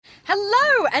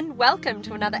Hello and welcome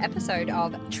to another episode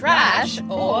of Trash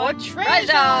or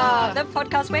Treasure, the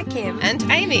podcast where Kim and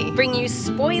Amy bring you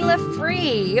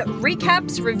spoiler-free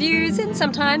recaps, reviews, and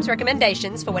sometimes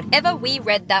recommendations for whatever we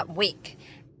read that week.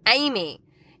 Amy,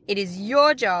 it is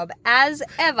your job, as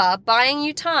ever, buying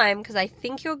you time because I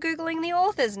think you're Googling the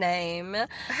author's name.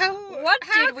 What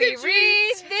did we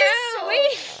read this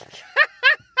week?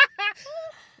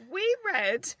 We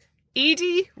read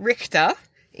Edie Richter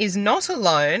is Not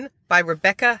Alone by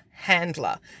Rebecca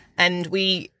Handler. And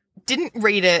we didn't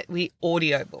read it, we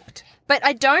audiobooked. But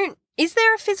is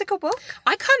there a physical book?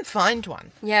 I can't find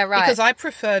one. Yeah, right. Because I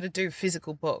prefer to do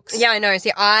physical books. Yeah, I know.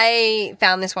 See, I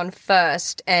found this one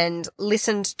first and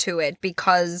listened to it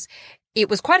because it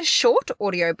was quite a short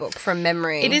audiobook from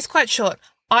memory. It is quite short.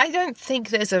 I don't think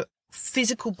there's a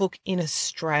physical book in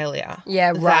Australia.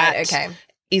 Yeah, right, okay.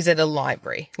 Is at a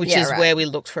library, which is where we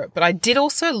looked for it. But I did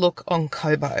also look on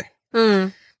Kobo.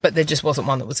 But there just wasn't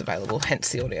one that was available, hence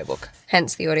the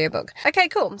audiobook. Okay,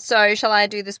 cool. So shall I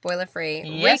do the spoiler-free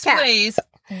Yes, recap? please.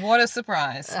 What a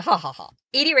surprise.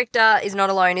 Edie Richter is Not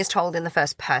Alone is told in the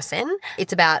first person.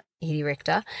 It's about Edie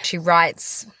Richter. She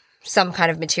writes some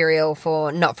kind of material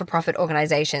for not-for-profit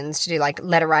organizations to do like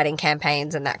letter writing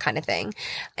campaigns and that kind of thing.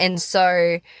 And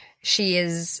so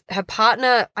her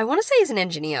partner, I want to say, is an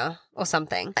engineer or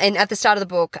something. And at the start of the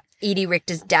book, Edie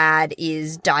Richter's dad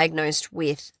is diagnosed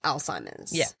with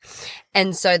Alzheimer's. Yeah.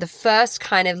 And so the first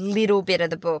kind of little bit of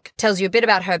the book tells you a bit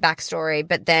about her backstory,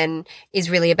 but then is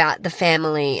really about the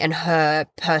family and her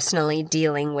personally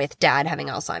dealing with dad having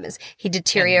Alzheimer's. He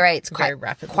deteriorates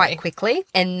quite quickly.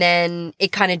 And then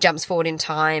it kind of jumps forward in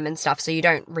time and stuff. So you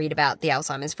don't read about the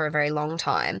Alzheimer's for a very long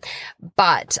time.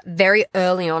 But very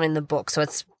early on in the book, so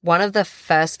it's one of the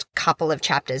first couple of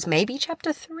chapters, maybe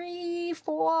chapter 3,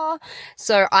 4.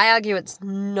 So I argue it's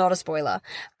not a spoiler,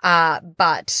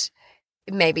 but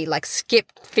maybe like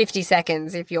skip 50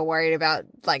 seconds if you're worried about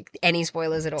like any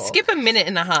spoilers at all. Skip a minute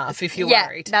and a half if you're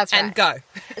worried. That's right. And go.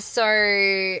 So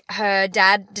her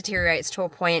dad deteriorates to a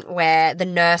point where the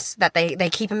nurse that they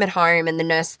keep him at home, and the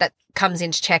nurse that comes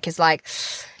in to check is like,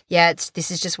 yeah,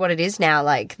 this is just what it is now.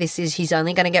 Like, he's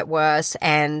only going to get worse,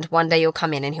 and one day you'll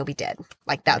come in and he'll be dead.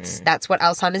 Like, that's what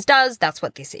Alzheimer's does. That's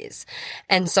what this is.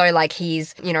 And so, like,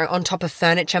 he's, on top of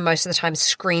furniture most of the time,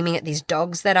 screaming at these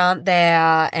dogs that aren't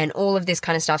there and all of this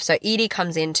kind of stuff. So Edie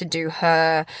comes in to do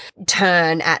her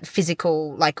turn at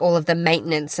physical, like, all of the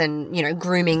maintenance and,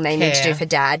 grooming they need to do for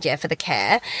dad. Yeah, for the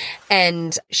care.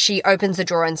 And she opens the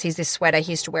drawer and sees this sweater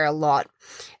he used to wear a lot,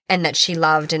 and that she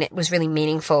loved, and it was really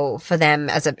meaningful for them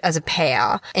as a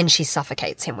pair, and she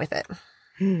suffocates him with it.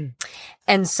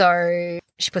 And so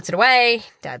she puts it away,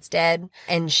 dad's dead,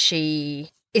 and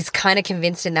she is kind of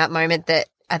convinced in that moment that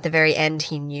at the very end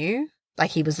he knew,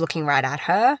 like he was looking right at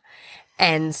her.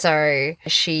 And so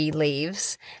she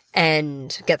leaves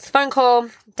and gets the phone call,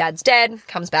 dad's dead,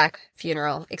 comes back,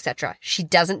 funeral, etc. She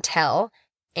doesn't tell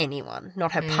anyone,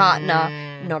 not her partner,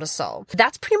 not a soul.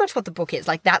 That's pretty much what the book is.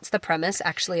 Like, that's the premise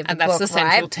actually of the book, and that's the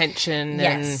central right? tension.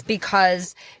 Yes,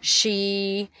 because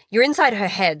you're inside her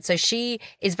head, so she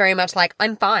is very much like,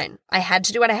 I'm fine. I had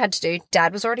to do what I had to do.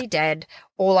 Dad was already dead.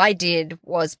 All I did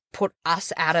was put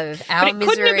us out of our misery. But it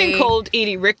couldn't have been called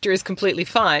Edie Richter is completely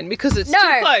fine because it's too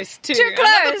close to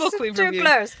another book we've reviewed.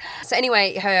 Close. So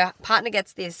anyway, her partner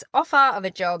gets this offer of a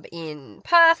job in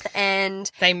Perth, and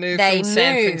they move from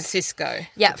San Francisco.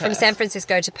 Yeah, from San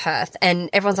Francisco to Perth. And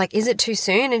everyone's like, is it too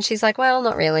soon? And she's like, well,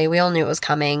 not really. We all knew it was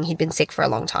coming. He'd been sick for a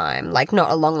long time. Like,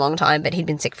 not a long, long time, but he'd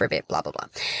been sick for a bit, blah, blah, blah.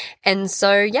 And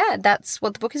so, yeah, that's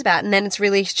what the book is about. And then it's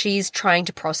really, she's trying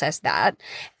to process that,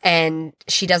 and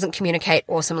she doesn't communicate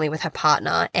awesomely with her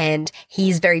partner, and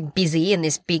he's very busy in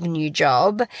this big new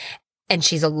job, and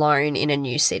she's alone in a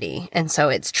new city. And so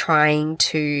it's trying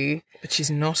to... But she's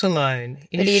not alone,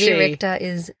 But Edie Richter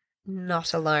is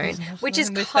not alone, which is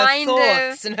kind of... her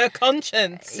thoughts and her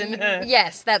conscience and her...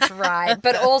 Yes, that's right.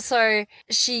 But also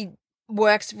she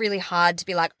works really hard to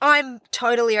be like, I'm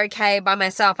totally okay by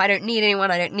myself. I don't need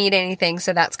anyone. I don't need anything.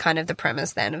 So that's kind of the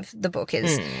premise then of the book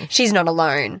is she's not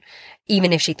alone,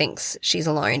 even if she thinks she's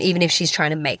alone, even if she's trying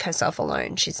to make herself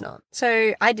alone, she's not.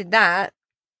 So I did that.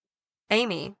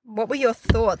 Amy, what were your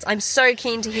thoughts? I'm so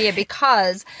keen to hear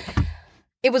because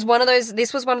this was one of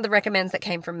the recommends that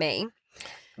came from me,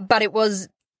 but I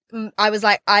was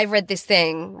like, I read this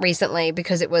thing recently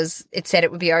because it said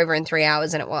it would be over in 3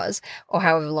 hours, and it was, or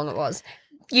however long it was.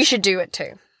 You should do it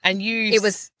too. And it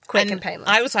was quick and painless.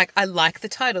 I was like, I like the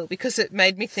title because it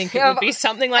made me think it would be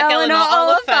something like Eleanor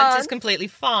Oliphant is completely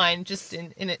fine, just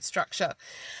in its structure.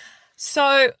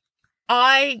 So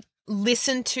I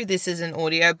listened to this as an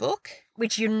audiobook,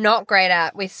 which you're not great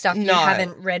at with stuff you No.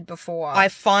 haven't read before. I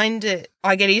find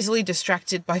I get easily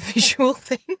distracted by visual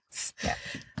things. Yeah.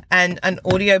 And an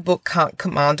audiobook can't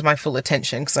command my full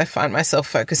attention because I find myself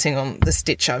focusing on the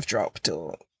stitch I've dropped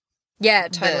or yeah,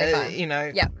 totally the, fine. you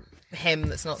know, Yep. hem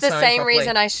that's not It's the sewn same properly.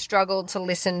 reason I struggled to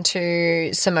listen to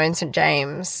Simone St.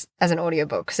 James as an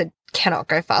audiobook because it cannot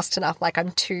go fast enough. Like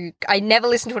I never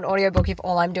listen to an audiobook if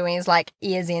all I'm doing is like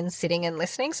ears in, sitting and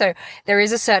listening. So there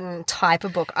is a certain type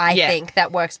of book I Yeah. think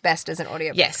that works best as an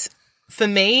audiobook. Yes. For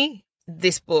me,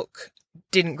 this book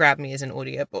didn't grab me as an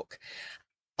audiobook.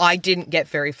 I didn't get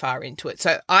very far into it.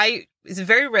 So it's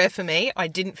very rare for me. I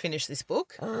didn't finish this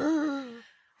book.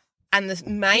 And the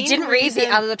main You didn't read reason, the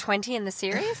other 20 in the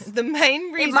series? the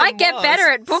main reason It might get was- better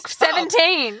at book Stop.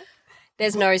 17.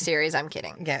 There's no series, I'm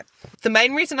kidding. Yeah. The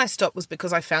main reason I stopped was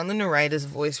because I found the narrator's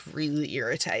voice really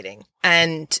irritating.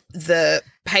 And the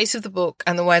pace of the book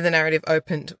and the way the narrative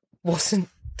opened wasn't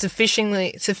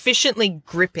sufficiently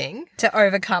gripping. To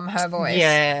overcome her voice.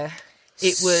 Yeah.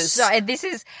 It was So, this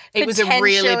is it was a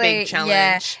really potentially- big challenge.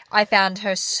 Yeah, I found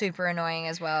her super annoying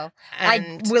as well.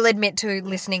 And- I will admit to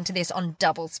listening to this on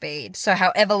double speed. So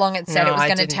however long it said No, it was I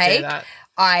going to didn't do take, that.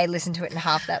 I listened to it in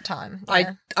half that time.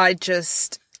 Yeah.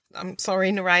 I'm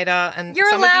sorry, narrator, and You're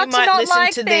some of allowed you to might not listen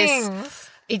like to things. this.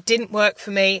 It didn't work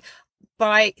for me, but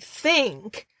I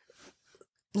think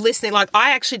listening, like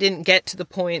I actually didn't get to the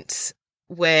points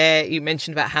where you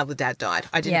mentioned about how the dad died.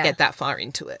 I didn't Yeah. get that far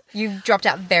into it. You dropped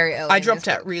out very early. I in dropped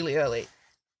this out really early.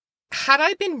 Had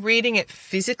I been reading it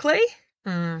physically,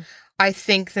 book. I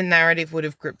think the narrative would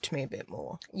have gripped me a bit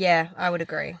more. Yeah, I would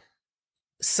agree.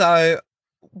 So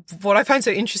what I find so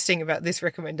interesting about this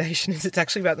recommendation is it's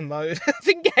actually about the mode of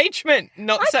engagement,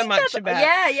 not so much about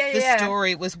the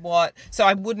story was what. So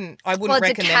I wouldn't Well, it's a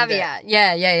recommend it. caveat.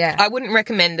 Yeah. I wouldn't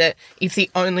recommend it if the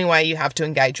only way you have to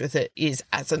engage with it is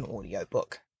as an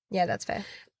audiobook. Yeah, that's fair.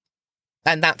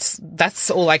 And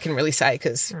that's all I can really say,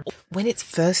 because when it's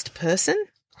first person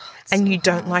and you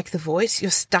don't like the voice, you're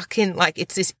stuck in, like,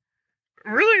 it's this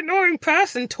really annoying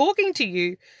person talking to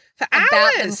you for hours.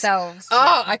 About themselves.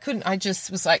 Oh, I couldn't. I just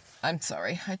was like, I'm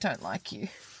sorry, I don't like you.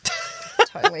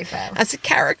 Totally fair. As a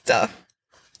character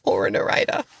or a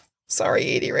narrator.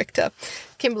 Sorry, Edie Richter.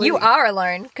 Kimberly. You are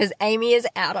alone because Amy is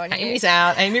out on you. Amy's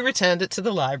out. Amy returned it to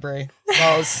the library.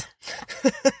 Was.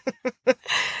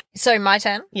 So my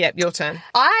turn. Yep, your turn.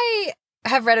 I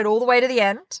have read it all the way to the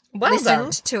end. Well listened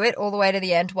done. to it all the way to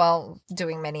the end while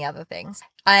doing many other things.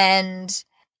 And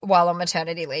while on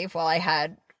maternity leave, while I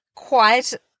had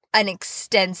quite an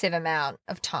extensive amount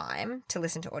of time to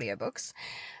listen to audiobooks.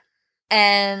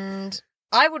 And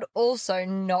I would also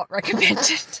not recommend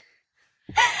it.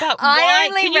 But I why?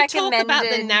 only Can you talk about the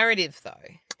recommended- narrative, though?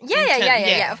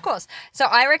 Yeah, of course. So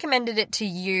I recommended it to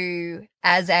you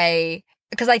as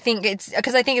because I think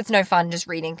it's no fun just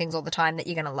reading things all the time that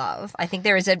you're going to love. I think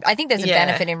there's a Yeah.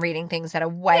 benefit in reading things that are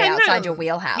way Yeah, no. outside your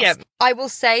wheelhouse. Yeah. I will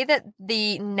say that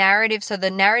the narrative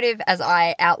as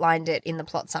I outlined it in the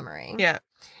plot summary Yeah.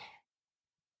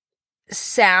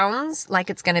 sounds like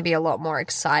it's going to be a lot more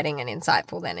exciting and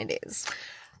insightful than it is.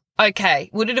 Okay.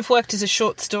 Would it have worked as a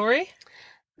short story?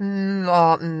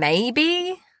 Or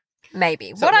maybe. So What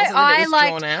it wasn't that it I was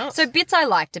liked, drawn out? so bits I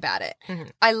liked about it. Mhm.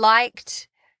 I liked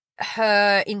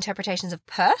her interpretations of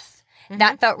Perth. Mhm.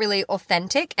 That felt really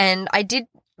authentic. And I did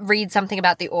read something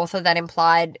about the author that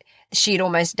implied she'd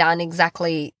almost done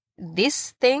exactly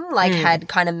this thing, like had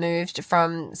kind of moved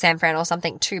from San Fran or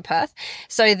something to Perth.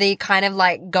 So the kind of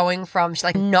like going from, she's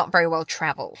like not very well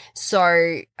traveled.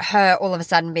 So her all of a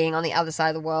sudden being on the other side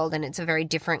of the world and it's a very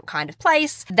different kind of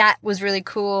place. That was really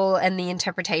cool. And the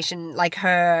interpretation, like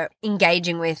her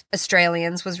engaging with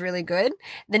Australians was really good.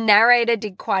 The narrator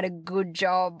did quite a good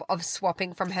job of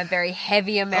swapping from her very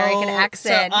heavy American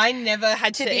accent So I never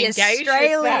had to to the engage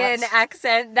Australian with that.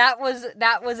 accent. That was a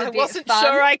I bit wasn't fun.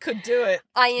 sure I could do it.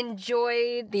 I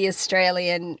enjoyed the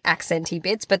Australian accenty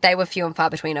bits, but they were few and far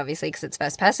between, obviously, because it's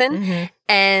first person. Mm-hmm.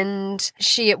 And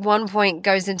she at one point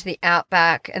goes into the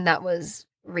outback, and that was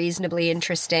reasonably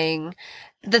interesting.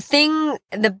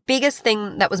 The biggest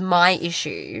thing that was my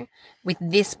issue with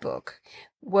this book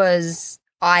was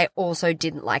I also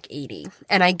didn't like Edie.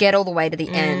 And I get all the way to the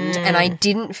end, and I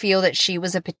didn't feel that she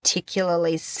was a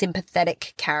particularly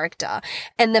sympathetic character.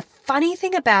 And the funny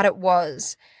thing about it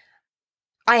was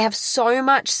I have so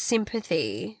much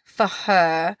sympathy for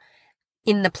her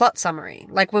in the plot summary.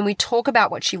 Like when we talk about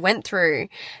what she went through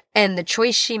and the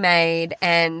choice she made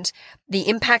and the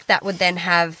impact that would then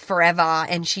have forever,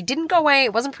 and she didn't go away,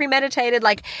 it wasn't premeditated.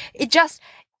 Like it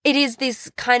is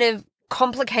this kind of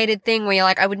complicated thing where you're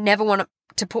like, I would never want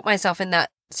to put myself in that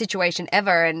situation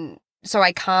ever. And so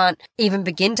I can't even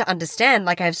begin to understand.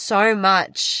 Like, I have so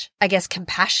much, I guess,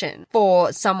 compassion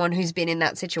for someone who's been in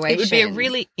that situation. It would be a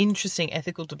really interesting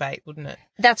ethical debate, wouldn't it?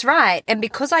 That's right. And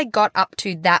because I got up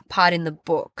to that part in the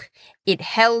book, it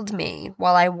held me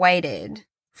while I waited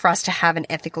for us to have an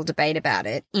ethical debate about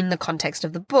it in the context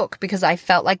of the book, because I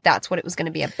felt like that's what it was going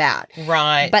to be about.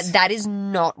 Right. But that is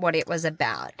not what it was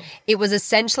about. It was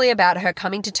essentially about her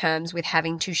coming to terms with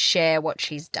having to share what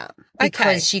she's done,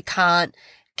 because she can't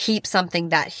keep something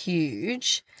that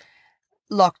huge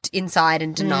locked inside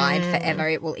and denied forever.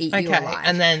 It will eat you alive.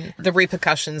 And then the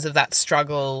repercussions of that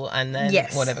struggle, and then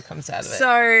whatever comes out of it.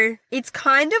 So it's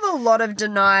kind of a lot of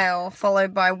denial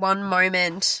followed by one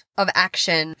moment of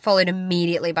action, followed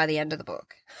immediately by the end of the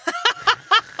book.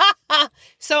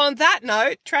 So on that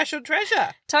note, trash or treasure?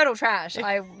 Total trash.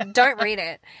 I don't read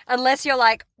it unless you're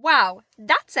like, wow,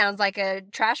 that sounds like a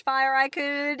trash fire I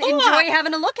could enjoy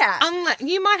having a look at.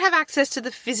 You might have access to the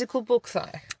physical book,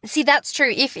 though. See, that's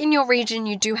true. If in your region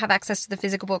you do have access to the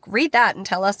physical book, read that and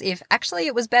tell us if actually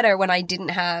it was better when I didn't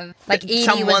have, like,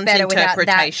 Edie was better without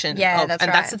that. Yeah, that's right.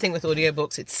 And that's the thing with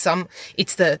audiobooks.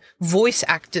 It's the voice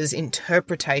actor's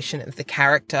interpretation of the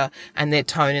character and their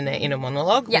tone and their inner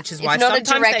monologue, which is why it's not sometimes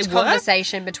a direct they work,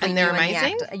 conversation between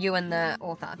you and the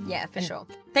author. Yeah, for sure.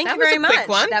 Thank you very much.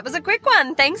 That was a quick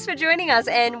one. Thanks for joining us,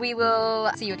 and we will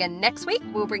see you again next week.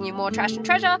 We'll bring you more trash and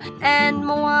treasure and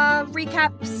more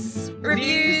recaps,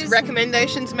 reviews,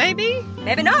 recommendations, maybe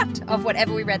not, of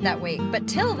whatever we read that week. But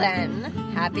till then,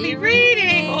 happy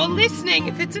reading or listening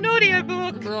if it's an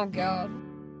audiobook. Oh, God.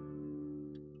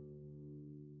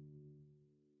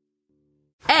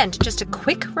 And just a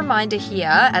quick reminder here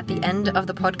at the end of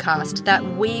the podcast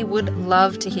that we would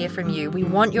love to hear from you. We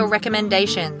want your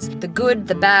recommendations. The good,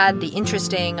 the bad, the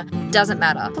interesting, doesn't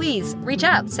matter. Please reach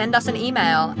out. Send us an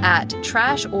email at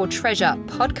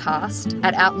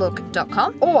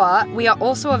trashortreasurepodcast@outlook.com. Or we are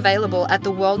also available at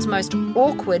the world's most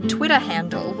awkward Twitter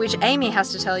handle, which Amy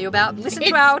has to tell you about. Listen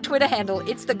to our Twitter handle.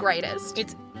 It's the greatest.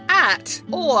 It's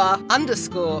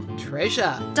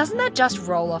 @_treasure. Doesn't that just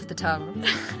roll off the tongue?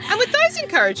 And with those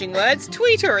encouraging words,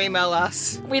 tweet or email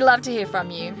us. We love to hear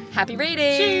from you. Happy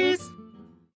reading. Cheers.